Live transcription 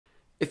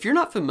If you're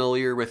not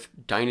familiar with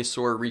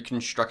dinosaur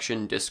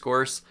reconstruction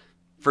discourse,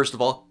 first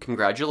of all,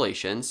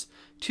 congratulations.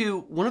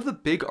 Two, one of the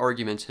big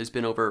arguments has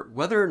been over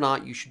whether or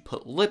not you should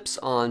put lips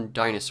on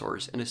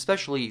dinosaurs, and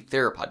especially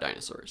theropod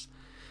dinosaurs.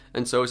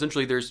 And so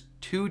essentially there's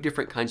two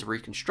different kinds of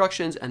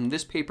reconstructions, and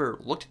this paper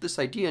looked at this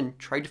idea and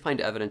tried to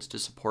find evidence to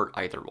support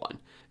either one.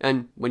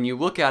 And when you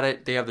look at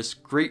it, they have this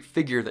great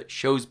figure that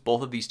shows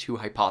both of these two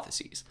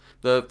hypotheses.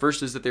 The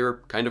first is that they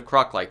were kind of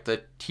croc-like.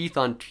 The teeth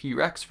on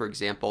T-Rex, for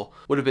example,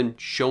 would have been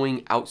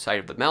showing outside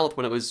of the mouth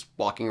when it was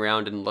walking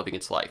around and living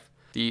its life.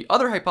 The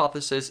other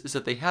hypothesis is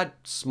that they had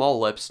small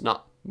lips,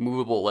 not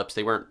movable lips.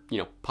 They weren't,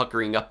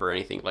 puckering up or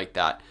anything like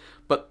that,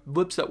 but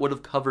lips that would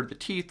have covered the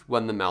teeth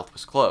when the mouth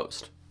was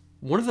closed.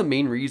 One of the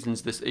main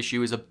reasons this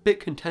issue is a bit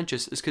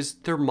contentious is because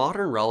their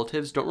modern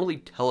relatives don't really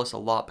tell us a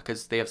lot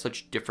because they have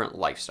such different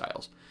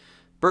lifestyles.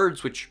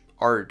 Birds, which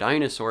are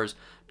dinosaurs,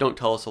 don't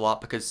tell us a lot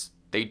because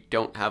they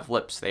don't have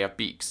lips, they have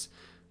beaks.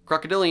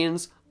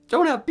 Crocodilians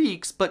don't have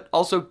beaks, but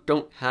also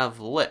don't have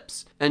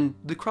lips. And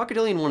the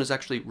crocodilian one is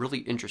actually really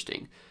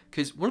interesting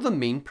because one of the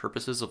main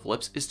purposes of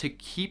lips is to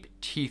keep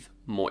teeth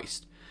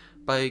moist.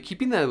 By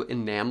keeping the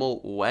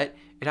enamel wet,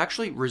 it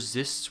actually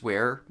resists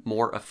wear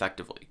more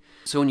effectively.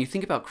 So when you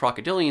think about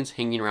crocodilians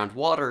hanging around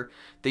water,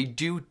 they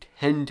do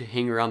tend to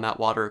hang around that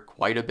water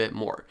quite a bit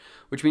more,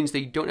 which means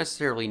they don't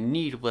necessarily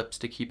need lips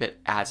to keep it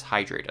as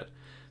hydrated.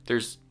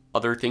 There's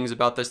other things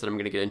about this that I'm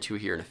going to get into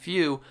here in a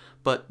few,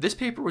 but this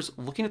paper was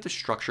looking at the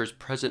structures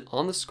present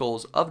on the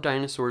skulls of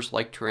dinosaurs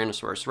like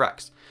Tyrannosaurus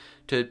rex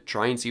to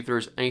try and see if there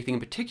was anything in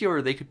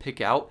particular they could pick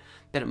out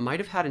that it might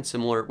have had in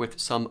similar with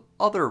some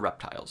other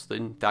reptiles,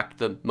 in fact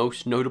the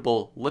most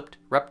notable lipped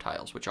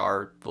reptiles, which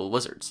are the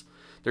lizards.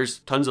 There's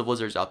tons of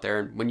lizards out there,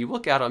 and when you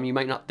look at them, you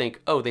might not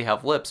think, oh, they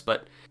have lips,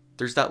 but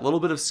there's that little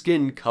bit of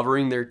skin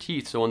covering their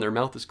teeth, so when their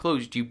mouth is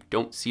closed, you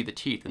don't see the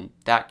teeth, and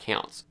that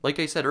counts. Like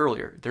I said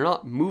earlier, they're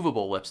not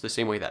movable lips the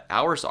same way that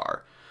ours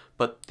are,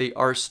 but they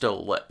are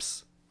still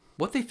lips.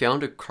 What they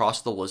found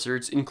across the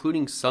lizards,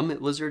 including some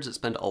lizards that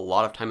spend a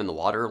lot of time in the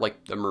water,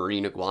 like the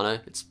marine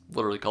iguana, it's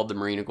literally called the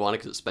marine iguana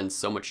because it spends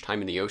so much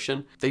time in the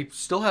ocean, they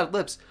still had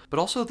lips, but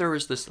also there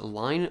was this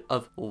line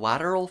of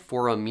lateral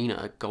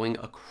foramina going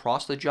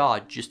across the jaw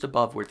just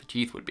above where the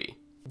teeth would be.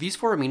 These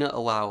foramina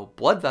allow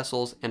blood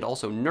vessels and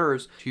also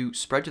nerves to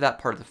spread to that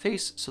part of the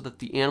face so that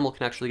the animal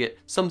can actually get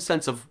some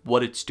sense of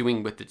what it's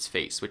doing with its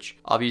face, which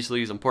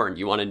obviously is important.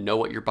 You want to know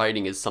what you're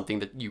biting is something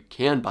that you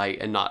can bite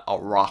and not a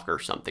rock or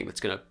something that's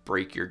going to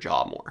break your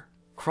jaw more.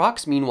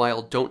 Crocs,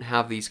 meanwhile, don't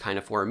have these kind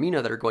of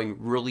foramina that are going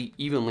really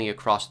evenly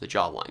across the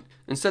jawline.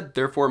 Instead,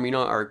 their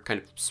foramina are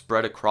kind of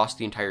spread across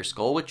the entire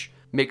skull, which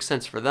makes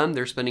sense for them.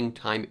 They're spending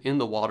time in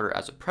the water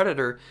as a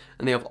predator,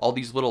 and they have all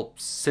these little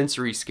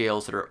sensory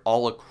scales that are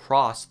all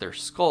across their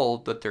skull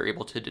that they're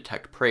able to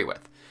detect prey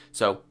with.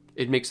 So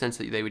it makes sense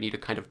that they would need a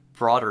kind of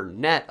broader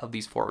net of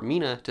these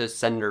foramina to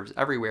send nerves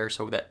everywhere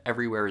so that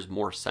everywhere is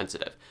more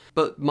sensitive.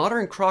 But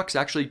modern crocs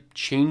actually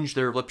changed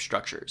their lip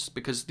structures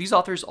because these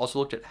authors also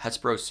looked at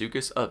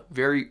Hesperorhynchus, a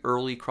very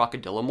early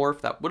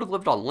crocodilomorph that would have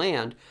lived on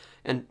land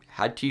and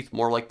had teeth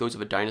more like those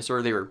of a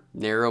dinosaur. They were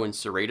narrow and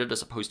serrated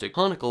as opposed to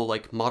conical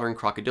like modern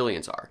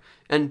crocodilians are.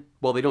 And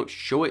while they don't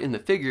show it in the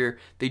figure,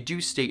 they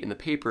do state in the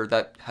paper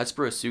that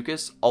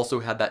Hesperorhynchus also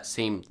had that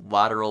same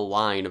lateral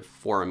line of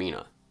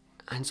foramina.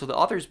 And so the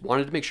authors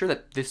wanted to make sure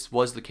that this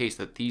was the case,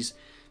 that these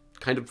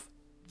kind of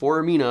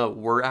foramina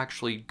were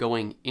actually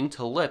going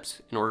into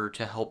lips in order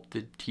to help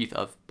the teeth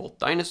of both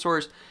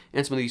dinosaurs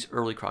and some of these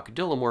early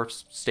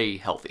crocodilomorphs stay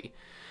healthy.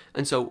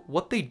 And so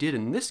what they did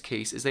in this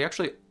case is they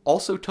actually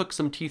also took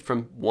some teeth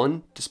from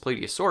one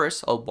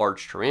Dyspladiosaurus, a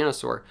large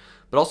tyrannosaur,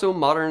 but also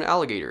modern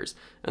alligators,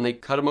 and they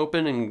cut them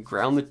open and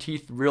ground the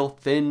teeth real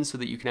thin so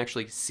that you can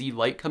actually see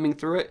light coming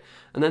through it,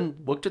 and then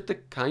looked at the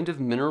kind of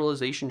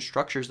mineralization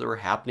structures that were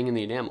happening in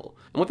the enamel.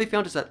 And what they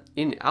found is that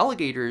in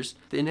alligators,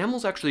 the enamel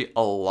is actually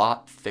a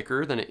lot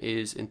thicker than it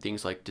is in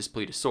things like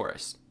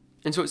Dyspladiosaurus.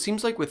 And so it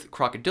seems like with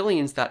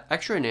crocodilians, that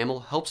extra enamel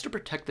helps to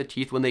protect the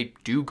teeth when they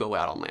do go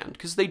out on land,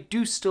 because they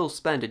do still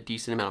spend a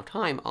decent amount of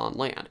time on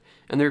land,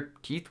 and their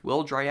teeth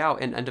will dry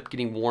out and end up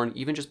getting worn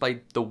even just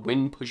by the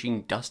wind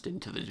pushing dust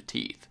into the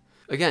teeth.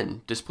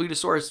 Again,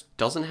 Dyspladiosaurus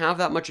doesn't have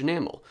that much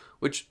enamel,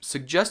 which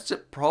suggests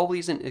it probably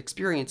isn't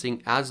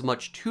experiencing as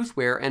much tooth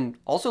wear, and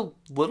also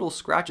little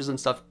scratches and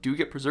stuff do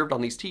get preserved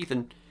on these teeth,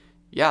 and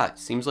yeah, it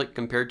seems like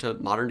compared to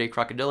modern day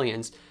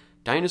crocodilians,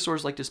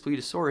 dinosaurs like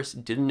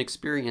Dyspladiosaurus didn't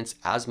experience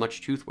as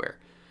much tooth wear,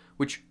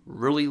 which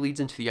really leads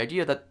into the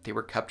idea that they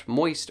were kept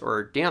moist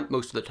or damp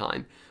most of the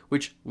time,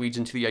 which leads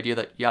into the idea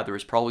that, yeah, there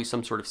was probably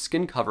some sort of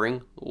skin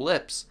covering,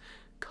 lips,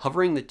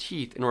 covering the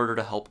teeth in order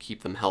to help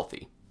keep them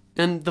healthy.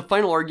 And the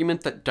final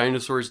argument that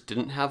dinosaurs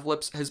didn't have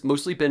lips has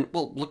mostly been,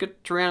 well, look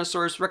at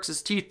Tyrannosaurus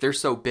rex's teeth, they're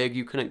so big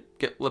you couldn't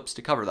get lips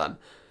to cover them.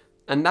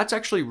 And that's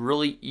actually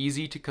really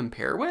easy to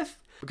compare with,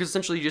 because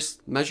essentially you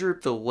just measure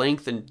the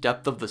length and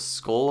depth of the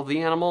skull of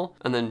the animal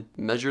and then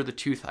measure the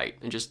tooth height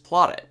and just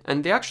plot it.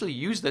 And they actually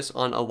used this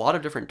on a lot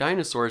of different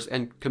dinosaurs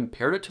and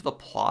compared it to the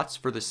plots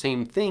for the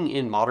same thing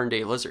in modern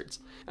day lizards.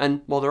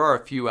 And while there are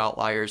a few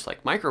outliers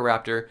like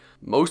Microraptor,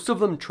 most of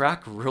them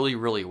track really,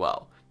 really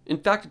well. In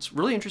fact, it's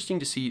really interesting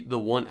to see the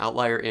one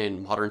outlier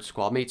in modern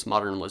squamates,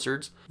 modern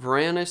lizards,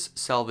 Varanus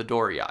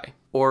salvadorii,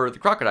 or the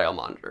crocodile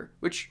monitor,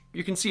 which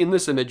you can see in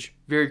this image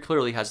very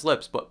clearly has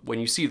lips, but when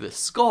you see the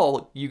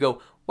skull, you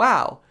go,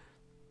 wow,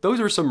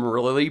 those are some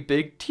really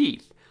big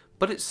teeth.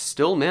 But it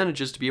still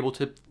manages to be able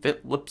to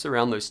fit lips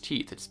around those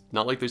teeth. It's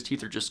not like those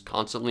teeth are just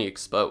constantly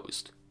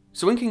exposed.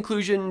 So in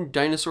conclusion,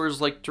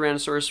 dinosaurs like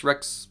Tyrannosaurus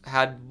rex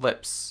had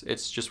lips.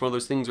 It's just one of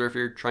those things where if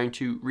you're trying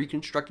to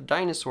reconstruct a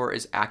dinosaur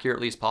as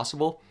accurately as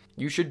possible,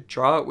 you should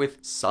draw it with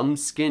some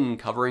skin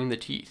covering the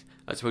teeth,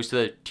 as opposed to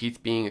the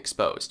teeth being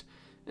exposed.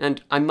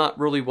 And I'm not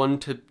really one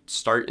to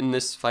start in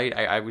this fight.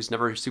 I was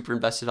never super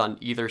invested on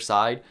either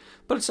side,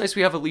 but it's nice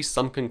we have at least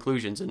some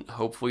conclusions, and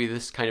hopefully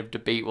this kind of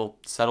debate will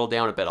settle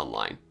down a bit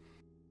online.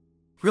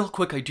 Real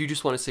quick, I do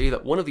just want to say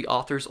that one of the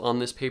authors on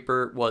this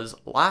paper was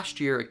last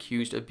year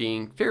accused of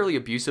being fairly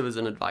abusive as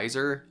an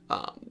advisor.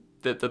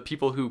 The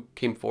people who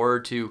came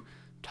forward to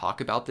talk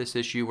about this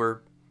issue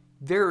were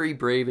very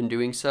brave in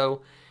doing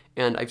so,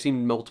 and I've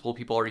seen multiple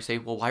people already say,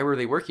 well, why were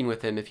they working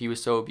with him if he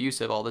was so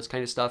abusive, all this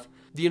kind of stuff.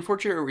 The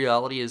unfortunate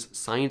reality is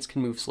science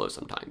can move slow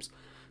sometimes.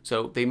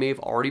 So they may have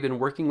already been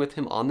working with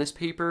him on this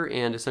paper,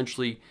 and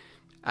essentially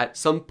at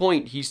some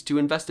point he's too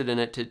invested in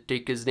it to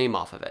take his name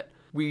off of it.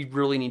 We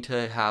really need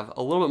to have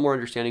a little bit more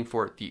understanding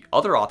for the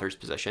other author's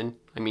position.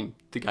 I mean,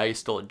 the guy is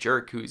still a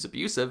jerk who's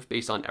abusive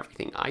based on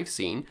everything I've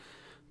seen,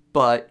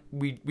 but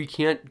we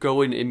can't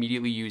go and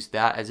immediately use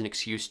that as an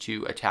excuse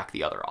to attack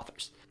the other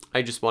authors.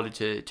 I just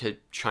wanted to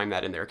chime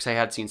that in there because I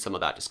had seen some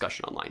of that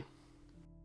discussion online.